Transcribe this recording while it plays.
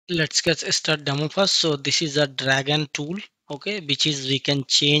Let's get start demo first. So this is a DragGan tool, okay, which is we can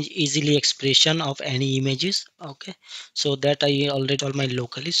change easily expression of any images, okay. So that I already told my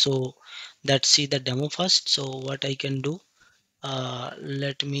locally. So let's see the demo first. So what I can do,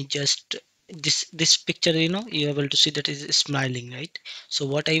 let me just this picture, you able to see that is smiling, right? So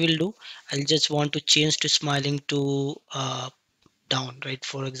what I will do, I'll just want to change to smiling to down, right?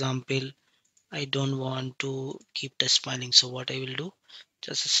 For example, I don't want to keep the smiling. So what I will do,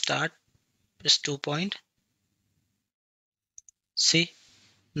 just start, press 2 point. See,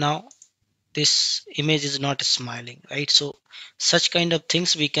 now this image is not smiling, right? So such kind of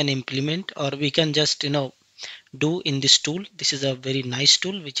things we can implement, or we can just do in this tool. This is a very nice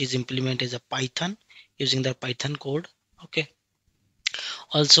tool which is implemented as a Python, using the Python code, okay.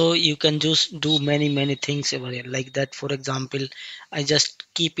 Also you can just do many things over here like that. For example, I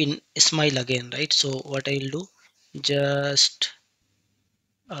just keep in smile again, right? So what I will do, just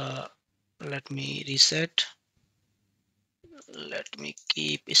uh, let me reset, let me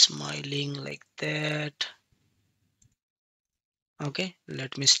keep smiling like that. Okay,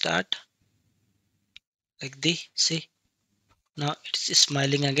 let me start like this. See, now it's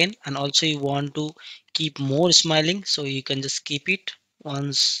smiling again. And also you want to keep more smiling, so you can just keep it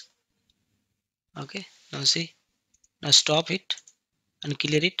once. Okay, now see, now stop it and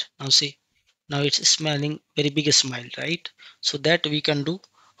clear it. Now see, now it's smiling very big smile, right? So that we can do.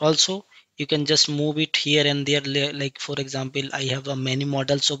 Also you can just move it here and there, like for example, I have a many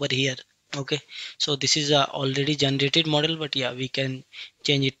models over here, okay. So this is a already generated model, but yeah, we can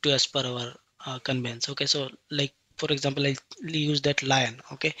change it to as per our convenience, okay. So like for example, I use that lion,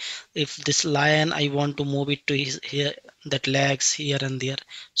 okay. If this lion I want to move it to his here, that legs here and there,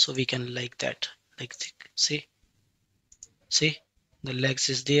 so we can like that, like see the legs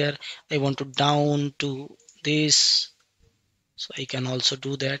is there. I want to down to this, so I can also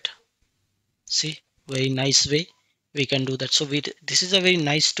do that. See, very nice way we can do that. So this is a very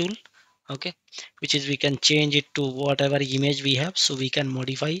nice tool, okay, which is we can change it to whatever image we have, so we can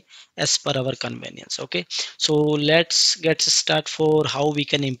modify as per our convenience, okay. So let's get start for how we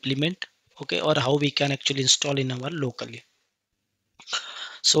can implement, okay, or how we can actually install in our locally.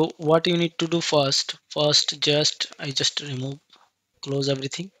 So what you need to do first, just I just remove, close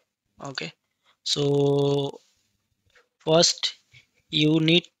everything, okay. So first you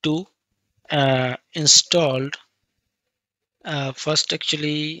need to installed first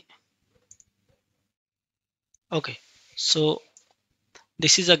actually, okay. So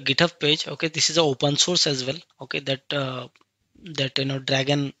this is a GitHub page, okay. This is a open source as well, okay. That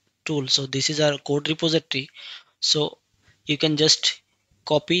DragGan tool. So this is our code repository. So you can just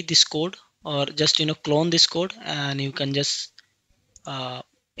copy this code, or just clone this code, and you can just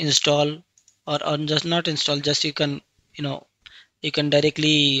install, or just not install, just you know you can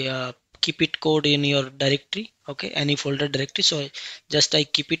directly keep it code in your directory, okay, any folder directory. So just I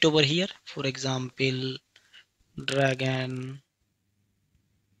keep it over here, for example, DragGan.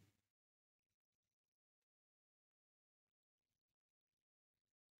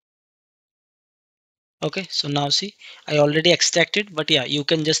 Okay, so now see, I already extracted, but yeah, you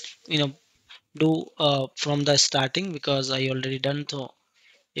can just do from the starting, because I already done. So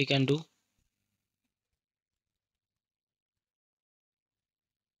you can do.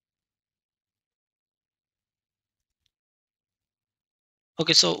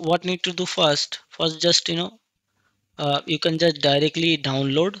 Okay, so what need to do first just you can just directly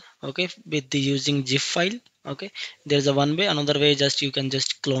download, okay, with the using zip file, okay. There's a one way, another way, just you can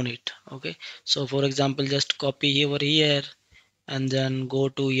just clone it, okay. So for example, just copy over here, and then go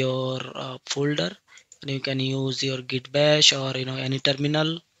to your folder, and you can use your git bash, or any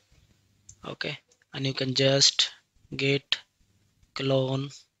terminal, okay. And you can just git clone,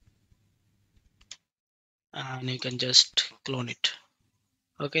 and you can just clone it,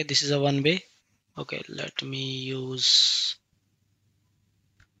 okay. This is a one way, okay. Let me use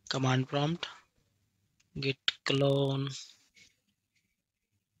command prompt, git clone,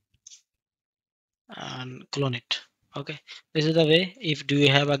 and clone it, okay. This is the way. If do you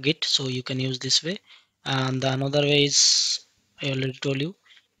have a git, so you can use this way. And the another way is, I already told you,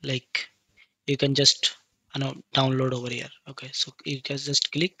 like you can just download over here, okay. So you can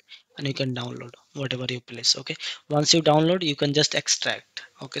just click, and you can download whatever you place, okay. Once you download, you can just extract,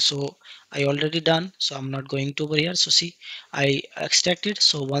 okay. So I already done, so I'm not going to over here. So see, I extracted.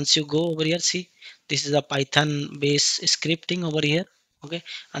 So once you go over here, see, this is a Python based scripting over here, okay.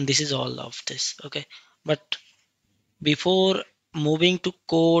 And this is all of this, okay. But before moving to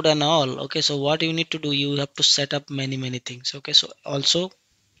code and all, okay, so what you need to do, you have to set up many things, okay. So also,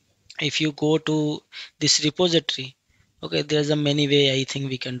 if you go to this repository, Okay, there's a many way I think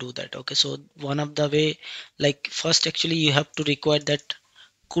we can do that. Okay, so one of the way, like first actually you have to require that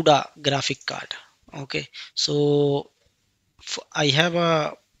CUDA graphic card. Okay, so I have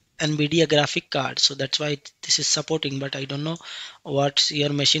a NVIDIA graphic card, so that's why this is supporting, but I don't know what your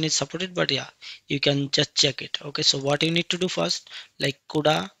machine is supported, but yeah, you can just check it. Okay, so what you need to do first, like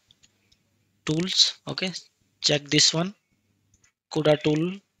CUDA tools. Okay, check this one, CUDA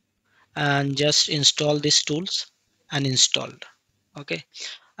tool, and just install these tools and installed. Okay,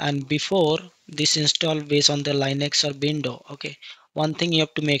 and before this install based on the Linux or Windows. Okay, one thing you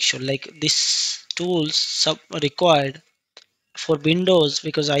have to make sure, like this tools sub required for Windows,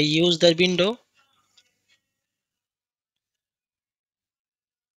 because I use the window.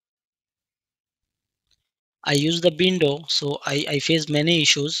 I use the window, so I face many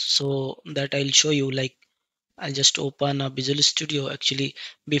issues, so that I'll show you. Like I'll just open a Visual Studio. Actually,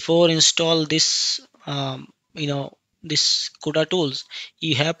 before install this, this CUDA tools,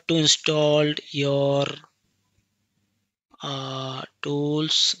 you have to install your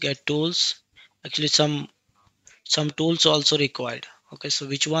tools, get tools. Actually, some tools also required. Okay, so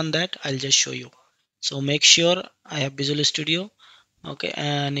which one that I'll just show you. So make sure I have Visual Studio. Okay,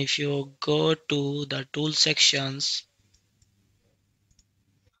 and if you go to the tool sections.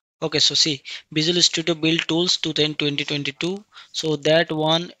 Okay, so see, Visual Studio Build Tools 2022. So that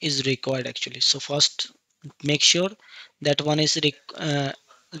one is required actually. So first, make sure that one is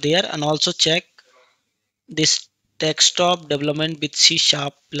there, and also check this desktop development with C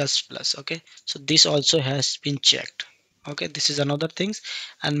sharp plus plus. Okay, so this also has been checked. Okay, this is another things,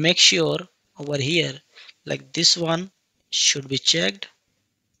 and make sure over here, like this one should be checked.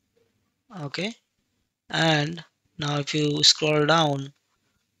 Okay, and now if you scroll down,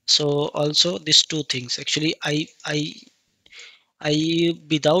 so also these two things actually I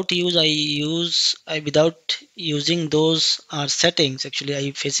without using those settings, actually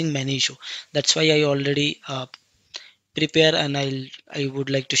I facing many issue. That's why I already prepare, and I would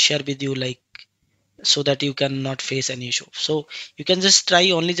like to share with you, like so that you cannot face any issue. So you can just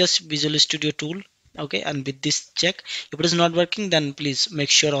try only just Visual Studio tool. Okay, and with this check, if it is not working, then please make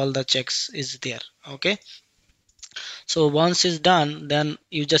sure all the checks is there. Okay, so once it's done, then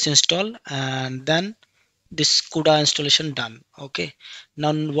you just install, and then this CUDA installation done. Okay,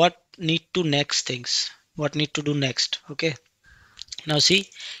 now what need to next things, what need to do next. Okay, now see,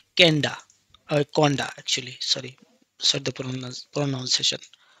 Kenda, Conda actually, sorry the pronunciation.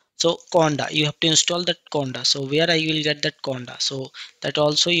 So Conda, you have to install that Conda. So where I will get that Conda? So that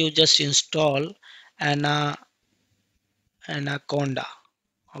also you just install Ana Anaconda.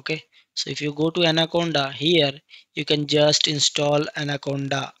 Okay, so if you go to Anaconda here, you can just install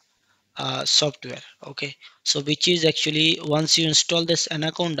Anaconda software. Okay, so which is actually, once you install this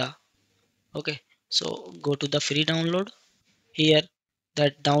Anaconda. Okay, so go to the free download here,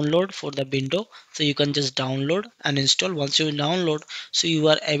 that download for the window, so you can just download and install. Once you download, so you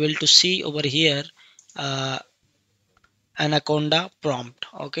are able to see over here uh, Anaconda prompt.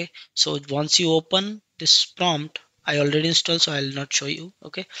 Okay, so once you open this prompt, I already installed, so I'll not show you.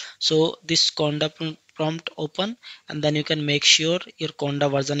 Okay, so this conda prompt open, and then you can make sure your conda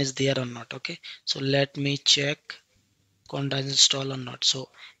version is there or not. Okay, so let me check conda is installed or not. So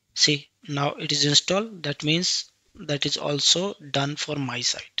see, now it is installed. That means that is also done for my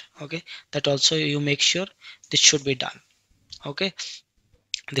site. Okay, that also you make sure this should be done. Okay,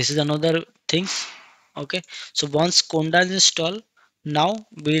 this is another thing. Okay, so once conda is installed, now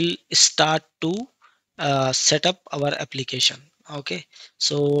we'll start to set up our application. Okay,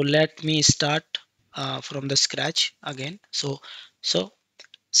 so let me start from the scratch again. So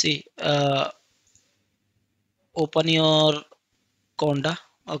see, open your conda.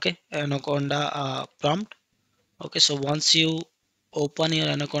 Okay, anaconda prompt. Okay, so once you open your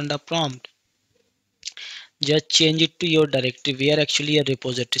anaconda prompt, just change it to your directory where actually a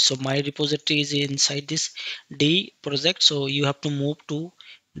repository. So my repository is inside this D project, so you have to move to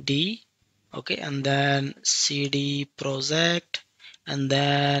D. Okay, and then cd project, and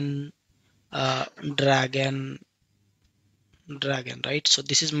then DragGan, right? So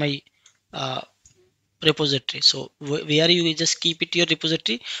this is my uh, repository. So where you just keep it your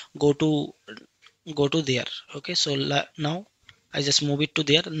repository, go to there. Okay, so now I just move it to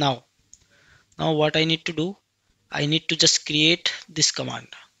there. Now what I need to do, I need to just create this command.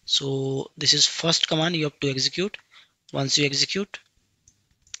 So this is first command you have to execute. Once you execute,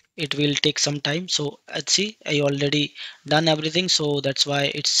 it will take some time. So let's see, I already done everything, so that's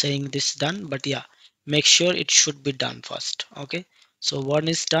why it's saying this done. But yeah, make sure it should be done first. Okay, so one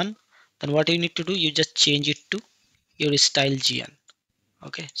is done, then what you need to do, you just change it to your style GN.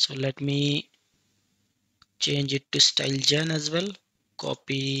 Okay, so let me change it to style gen as well,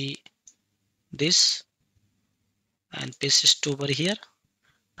 copy this and paste it over here.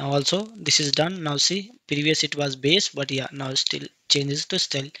 Now also this is done. Now see, previous it was base, but yeah, now still changes to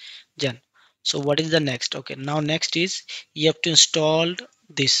style gen. So what is the next? Okay, now next is you have to install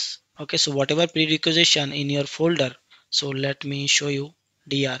this. Okay, so whatever prerequisition in your folder, so let me show you.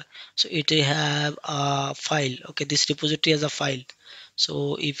 Dr, so it have a file. Okay, this repository has a file.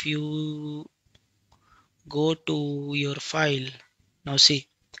 So if you go to your file, now see,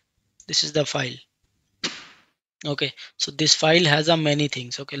 this is the file. Okay, so this file has a many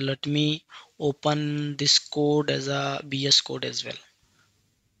things. Okay, let me open this code as a BS code as well.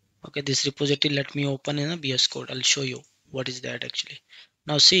 Okay, this repository, let me open in a BS code. I'll show you what is that actually.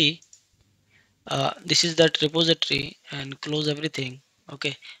 Now see, this is that repository, and close everything.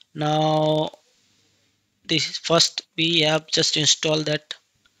 Okay, now this first we have just installed that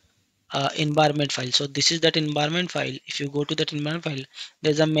environment file. So this is that environment file. If you go to that environment file,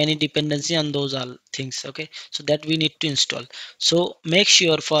 there's a many dependency on those all things. Okay, so that we need to install. So make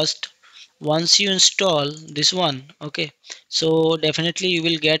sure first, once you install this one, okay, so definitely you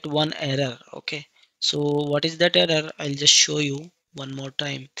will get one error. Okay, so what is that error? I'll just show you one more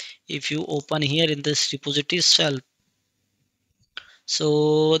time. If you open here in this repository itself,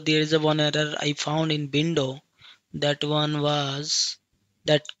 so there is a one error I found in window. That one was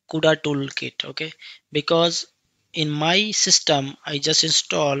that CUDA toolkit. Okay, because in my system I just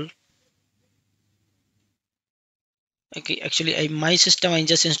install. Okay, actually my system I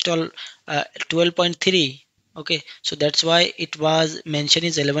just install 12.3. Okay, so that's why it was mentioned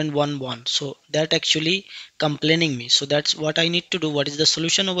is 11.11. So that actually complaining me. So that's what I need to do. What is the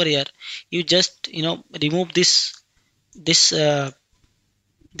solution over here? You just remove this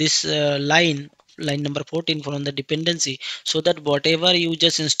line number 14 from the dependency, so that whatever you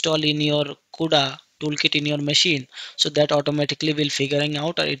just install in your CUDA toolkit in your machine, so that automatically will figuring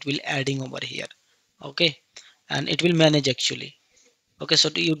out, or it will adding over here. Okay, and it will manage actually. Okay, so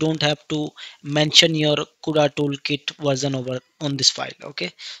you don't have to mention your CUDA toolkit version over on this file.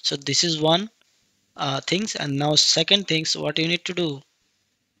 Okay, so this is one things. And now second things, what you need to do,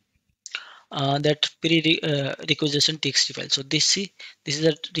 that requisition txt file. So this is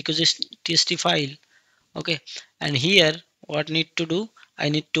a requisition txt file. Okay, and here what need to do, I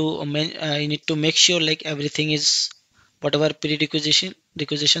need to make sure like everything is, whatever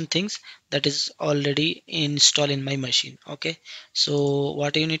requisition things, that is already installed in my machine. Okay, so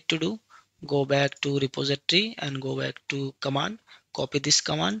what you need to do, go back to repository and go back to command, copy this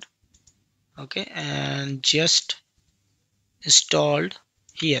command. Okay, and just installed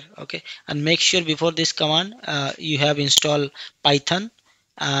here. Okay, and make sure before this command you have installed python,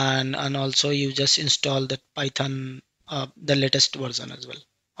 and also you just install that python, the latest version as well.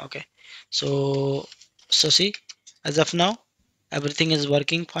 Okay, so see, as of now everything is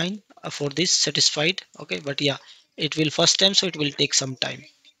working fine for this satisfied. Okay, but yeah, it will first time, so it will take some time.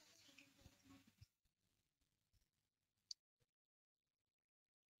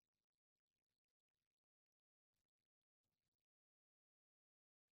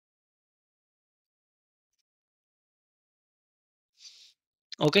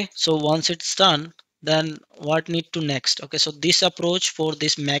 Okay, so once it's done, then what need to next? Okay, so this approach for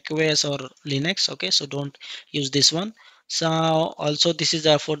this mac os or linux. Okay, so don't use this one. So also this is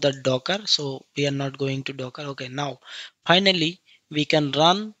for the docker, so we are not going to docker. Okay, now finally we can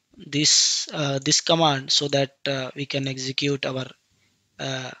run this command, so that we can execute our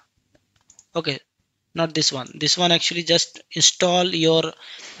uh, okay, not this one, this one actually just install your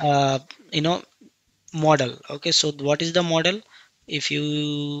uh, you know model. Okay, so what is the model? If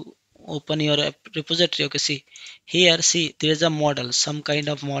you open your repository, okay, see here, see there is a model, some kind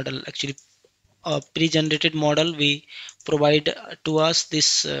of model actually, a pre-generated model we provide to us.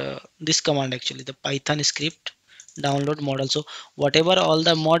 This command actually, the python script download model. So whatever all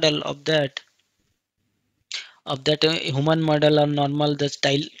the model of that human model or normal the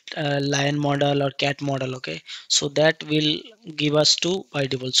style, lion model or cat model. Okay, so that will give us to by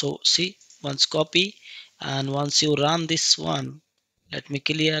default. So see, once copy, and once you run this one, let me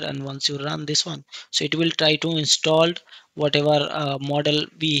clear, and once you run this one, so it will try to install whatever model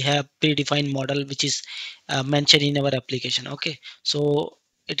we have, predefined model which is mentioned in our application. Okay, so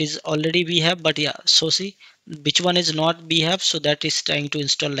it is already we have, but yeah, so see which one is not we have, so that is trying to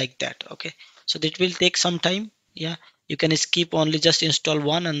install like that. Okay, so that will take some time. Yeah, you can skip, only just install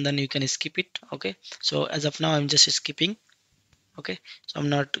one and then you can skip it. Okay, so as of now I'm just skipping. Okay, so I'm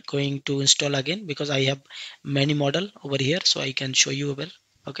not going to install again because I have many model over here, so I can show you over.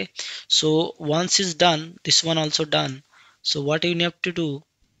 Okay, so once is done, this one also done. So what you have to do,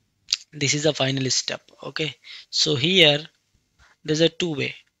 This is the final step. Okay, so here there's a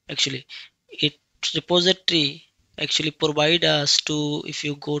two-way actually. It repository actually provide us to, if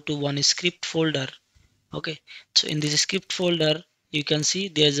you go to one script folder. Okay, so in this script folder you can see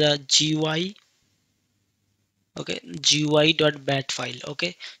there's a GUI. Okay, GUI.bat file.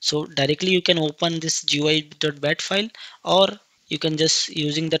 Okay, so directly you can open this GUI.bat file, or you can just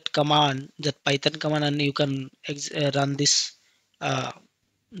using that command, that Python command, and you can run uh,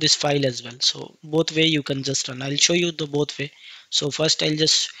 this file as well. So both way you can just run. I'll show you the both way. So first I'll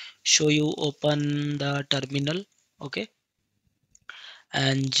just show you open the terminal. Okay,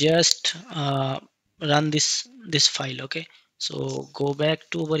 and just run this file. Okay, so go back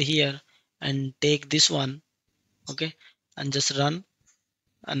to over here and take this one. Okay, and just run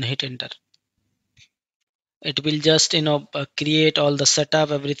and hit enter. It will just create all the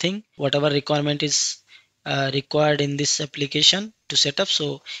setup, everything whatever requirement is required in this application to set up.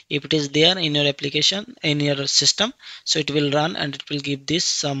 So if it is there in your application, in your system, so it will run and it will give this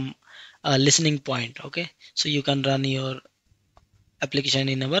some listening point. Okay, so you can run your application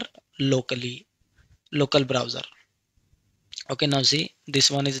in our local browser. Okay, now see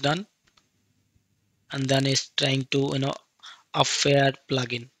this one is done, and then it's trying to upfare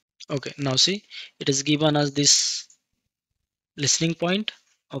plugin. Okay, now see it has given us this listening point.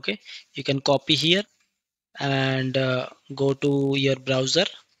 Okay, you can copy here and go to your browser.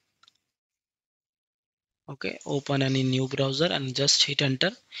 Okay, open any new browser and just hit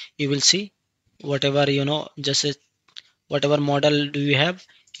enter. You will see whatever just whatever model do you have,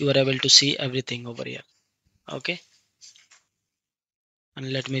 you are able to see everything over here. Okay,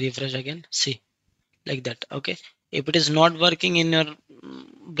 and let me refresh again. See, like that. Okay, if it is not working in your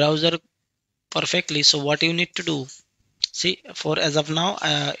browser perfectly, so what you need to do, see, for as of now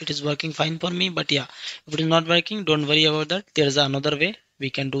it is working fine for me, but yeah, if it is not working, don't worry about that. There is another way we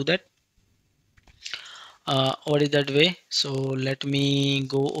can do that. What is that way? So let me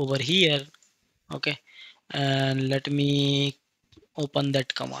go over here. Okay, and let me open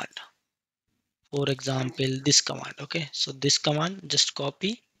that command. For example, this command. Okay, so this command, just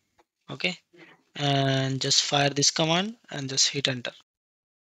copy. Okay, and just fire this command and just hit enter.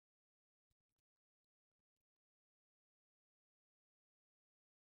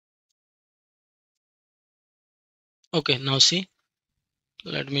 Okay, now see,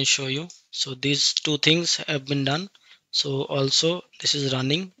 let me show you. So these two things have been done. So also this is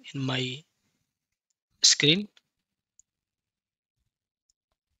running in my screen.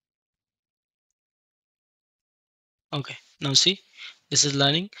 Okay, now see, this is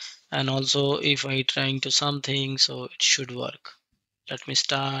learning, and also if I trying to something, so it should work. Let me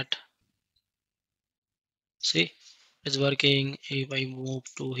start. See, it's working. If I move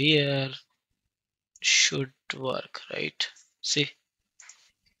to here, should work, right? See,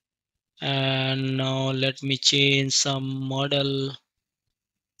 and now let me change some model.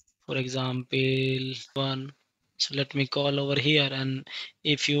 For example, one. So let me call over here, and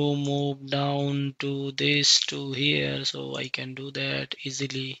if you move down to this to here, so I can do that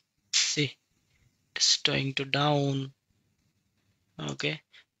easily. See, it's going to down. Okay,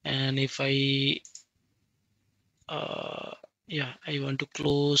 and if I yeah, I want to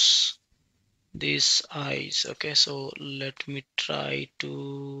close these eyes. Okay, so let me try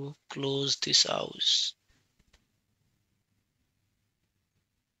to close this house.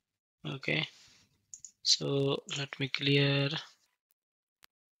 Okay, so let me clear.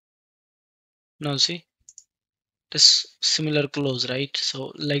 Now see, this similar close, right?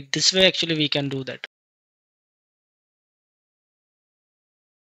 So like this way actually we can do that.